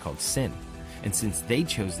disobedience is called sin, and since they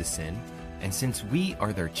chose to sin, and since we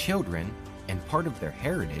are their children and part of their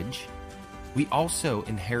heritage, we also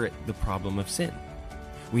inherit the problem of sin.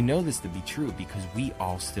 We know this to be true because we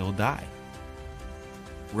all still die.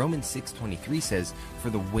 Romans 6:23 says, "For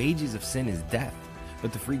the wages of sin is death,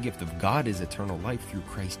 but the free gift of God is eternal life through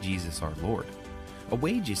Christ Jesus our Lord." A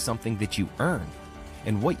wage is something that you earn.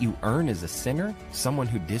 And what you earn as a sinner, someone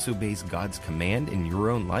who disobeys God's command in your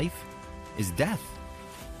own life, is death.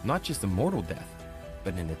 Not just a mortal death,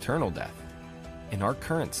 but an eternal death. In our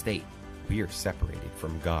current state, we are separated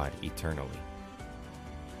from God eternally.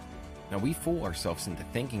 Now, we fool ourselves into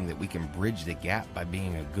thinking that we can bridge the gap by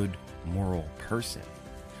being a good moral person.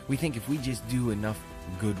 We think if we just do enough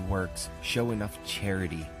good works, show enough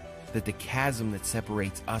charity, that the chasm that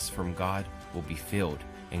separates us from God will be filled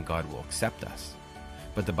and God will accept us.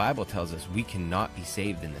 But the Bible tells us we cannot be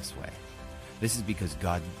saved in this way. This is because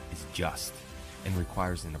God is just and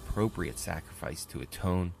requires an appropriate sacrifice to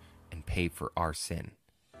atone and pay for our sin.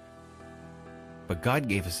 But God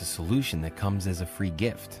gave us a solution that comes as a free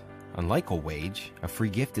gift. Unlike a wage, a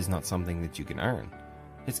free gift is not something that you can earn.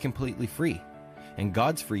 It's completely free. And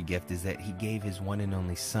God's free gift is that he gave his one and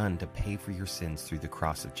only son to pay for your sins through the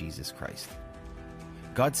cross of Jesus Christ.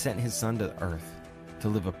 God sent his son to earth to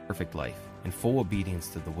live a perfect life in full obedience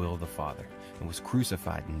to the will of the Father, and was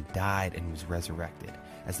crucified and died and was resurrected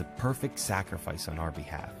as the perfect sacrifice on our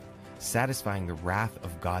behalf, satisfying the wrath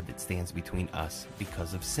of God that stands between us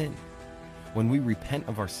because of sin. When we repent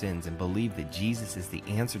of our sins and believe that Jesus is the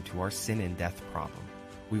answer to our sin and death problem,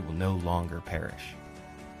 we will no longer perish.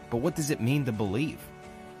 But what does it mean to believe?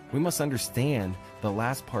 We must understand the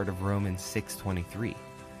last part of Romans 6:23.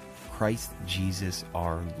 Christ Jesus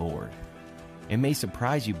our Lord. It may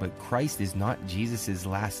surprise you, but Christ is not Jesus'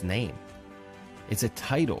 last name. It's a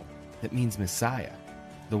title that means Messiah,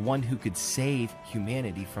 the one who could save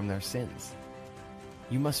humanity from their sins.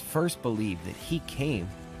 You must first believe that he came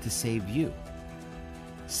to save you.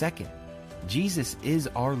 Second, Jesus is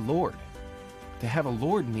our Lord. To have a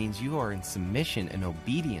Lord means you are in submission and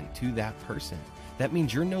obedient to that person. That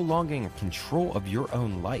means you're no longer in control of your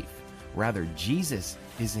own life. Rather, Jesus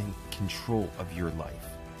is in control of your life.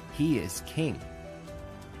 He is King.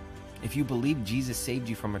 If you believe Jesus saved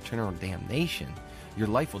you from eternal damnation, your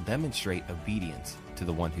life will demonstrate obedience to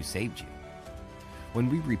the one who saved you. When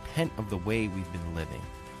we repent of the way we've been living,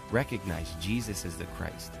 recognize Jesus as the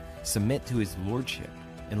Christ, submit to his lordship,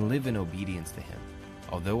 and live in obedience to him,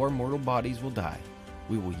 although our mortal bodies will die,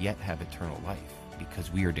 we will yet have eternal life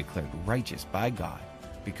because we are declared righteous by God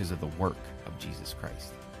because of the work of Jesus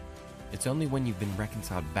Christ. It's only when you've been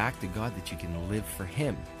reconciled back to God that you can live for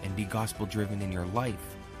him and be gospel-driven in your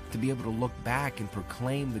life, to be able to look back and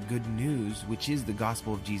proclaim the good news, which is the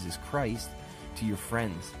gospel of Jesus Christ, to your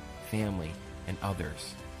friends, family, and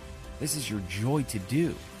others. This is your joy to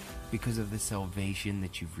do because of the salvation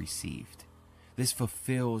that you've received. This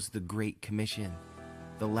fulfills the Great Commission,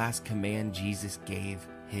 the last command Jesus gave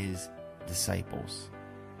his disciples.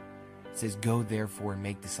 It says, "Go therefore and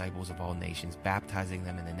make disciples of all nations, baptizing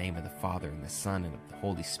them in the name of the Father and the Son and of the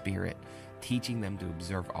Holy Spirit, teaching them to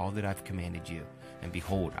observe all that I've commanded you. And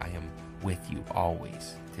behold, I am with you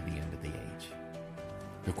always to the end of the age."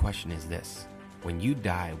 The question is this: when you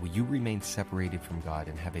die, will you remain separated from God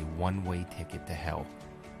and have a one-way ticket to hell?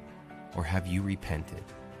 Or have you repented,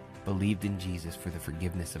 believed in Jesus for the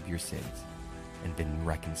forgiveness of your sins, and been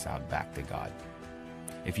reconciled back to God?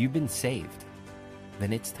 If you've been saved,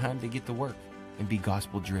 then it's time to get to work and be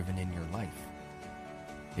gospel-driven in your life.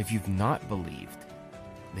 If you've not believed,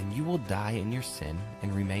 then you will die in your sin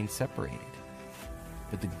and remain separated.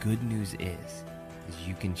 But the good news is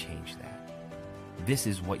you can change that. This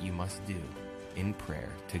is what you must do in prayer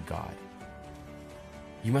to God.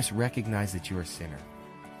 You must recognize that you're a sinner,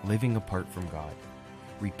 living apart from God.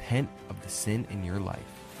 Repent of the sin in your life.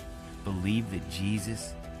 Believe that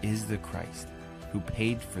Jesus is the Christ who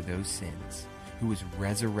paid for those sins, who was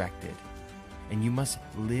resurrected, and you must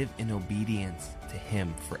live in obedience to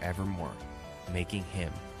him forevermore, making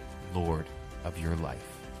him Lord of your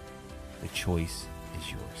life. The choice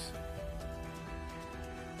is yours.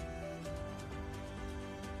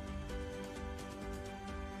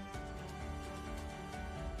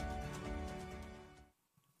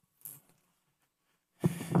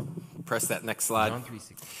 Press that next slide. John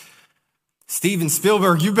 3:16. Steven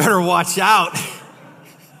Spielberg, you better watch out.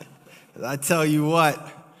 I tell you what,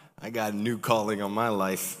 I got a new calling on my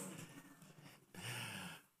life.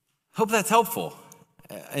 Hope that's helpful.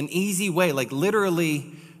 An easy way, like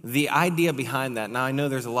literally the idea behind that. Now I know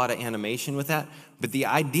there's a lot of animation with that, but the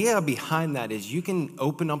idea behind that is you can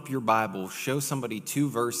open up your Bible, show somebody 2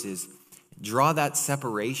 verses, draw that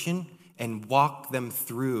separation, and walk them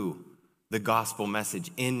through the gospel message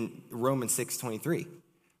in Romans 6:23.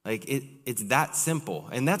 Like it's that simple.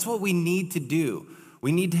 And that's what we need to do.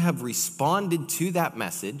 We need to have responded to that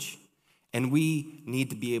message, and we need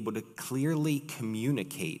to be able to clearly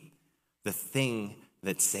communicate the thing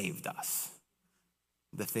that saved us.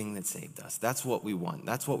 The thing that saved us. That's what we want.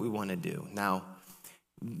 That's what we want to do. Now,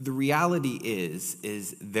 the reality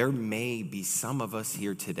is there may be some of us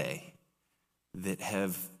here today that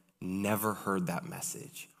have never heard that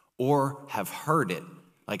message or have heard it.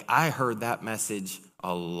 Like I heard that message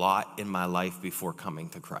a lot in my life before coming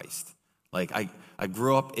to Christ. Like I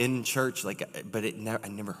grew up in church, but I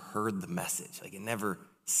never heard the message. Like it never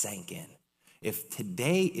sank in. If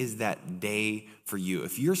today is that day for you,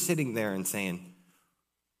 if you're sitting there and saying,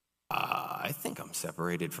 I think I'm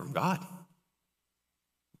separated from God,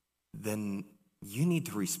 then you need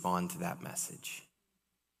to respond to that message.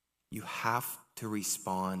 You have to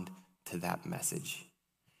respond to that message.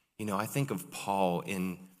 You know, I think of Paul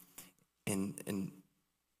in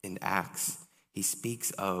Acts. He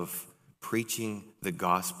speaks of preaching the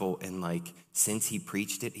gospel, and like since he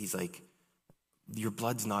preached it, he's like, your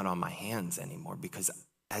blood's not on my hands anymore, because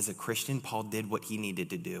as a Christian, Paul did what he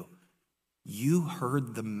needed to do. You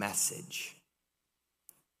heard the message.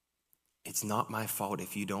 It's not my fault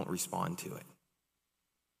if you don't respond to it.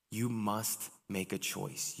 You must make a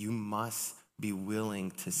choice. You must be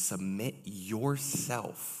willing to submit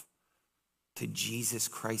yourself to Jesus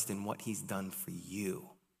Christ and what he's done for you.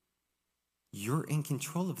 You're in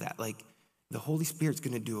control of that. Like the Holy Spirit's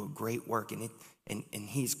going to do a great work, and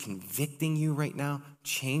he's convicting you right now,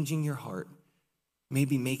 changing your heart,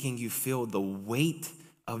 maybe making you feel the weight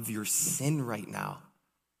of your sin right now,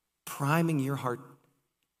 priming your heart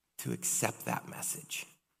to accept that message.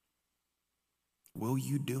 Will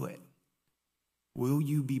you do it? Will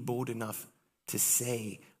you be bold enough to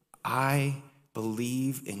say, I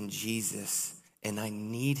believe in Jesus and I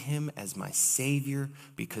need him as my Savior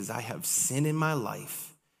because I have sin in my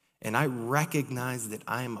life, and I recognize that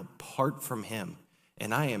I am apart from him,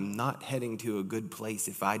 and I am not heading to a good place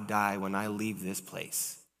if I die when I leave this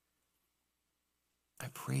place. I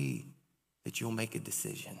pray that you'll make a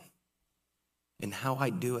decision. And how I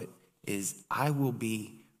do it is I will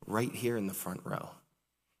be right here in the front row.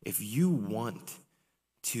 If you want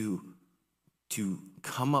to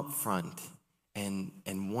come up front and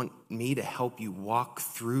want me to help you walk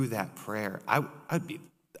through that prayer, I'd be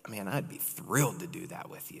thrilled to do that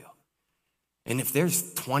with you. And if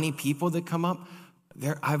there's 20 people that come up,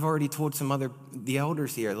 I've already told the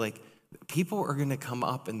elders here, like people are going to come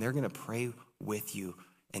up and they're going to pray with you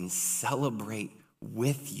and celebrate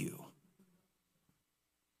with you.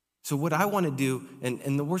 So what I want to do,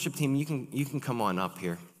 and the worship team, you can come on up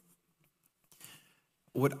here.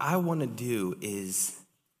 What I want to do is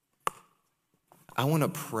I want to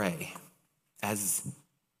pray as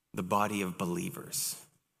the body of believers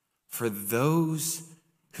for those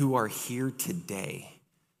who are here today,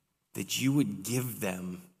 that you would give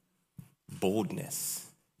them boldness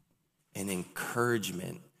and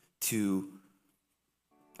encouragement to,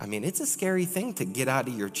 it's a scary thing to get out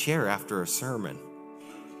of your chair after a sermon,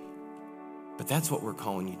 but that's what we're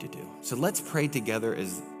calling you to do. So let's pray together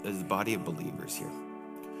as the body of believers here.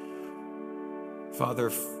 Father,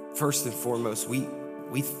 first and foremost, we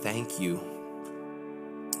thank you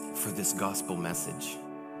for this gospel message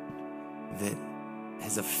that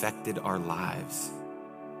has affected our lives,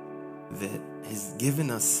 that has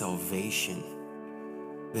given us salvation,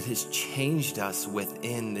 that has changed us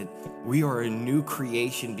within, that we are a new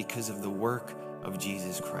creation because of the work of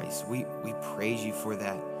Jesus Christ. We praise you for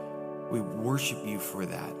that. We worship you for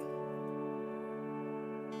that.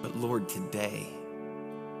 But Lord, today,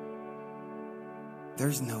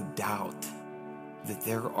 there's no doubt that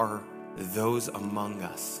there are those among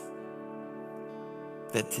us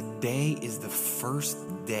that today is the first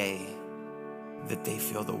day that they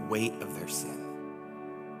feel the weight of their sin.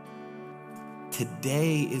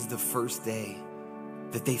 Today is the first day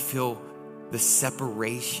that they feel the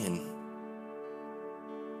separation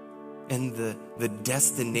and the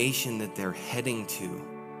destination that they're heading to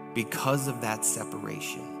because of that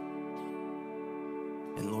separation.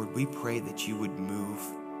 And Lord, we pray that you would move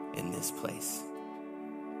in this place.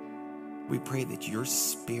 We pray that your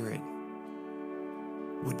Spirit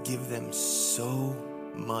would give them so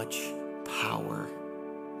much power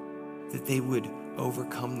that they would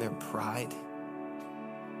overcome their pride,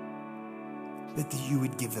 that you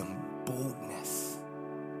would give them boldness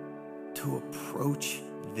to approach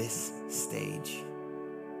this stage,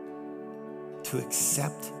 to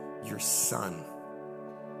accept your Son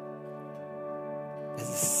as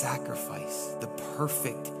a sacrifice, the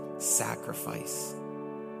perfect sacrifice,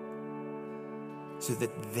 so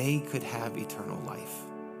that they could have eternal life.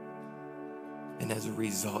 And as a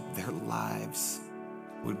result, their lives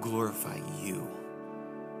would glorify you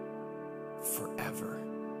forever.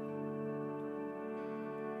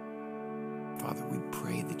 Father, we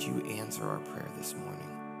pray that you answer our prayer this morning.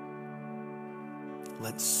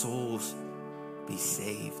 Let souls be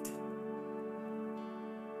saved.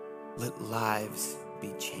 Let lives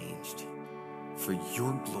be changed for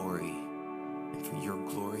your glory and for your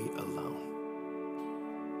glory alone.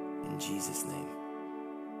 In Jesus' name,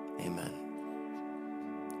 amen.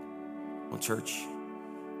 Well, church,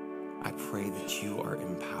 I pray that you are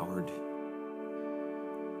empowered.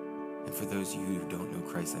 And for those of you who don't know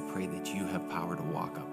Christ, I pray that you have power to walk up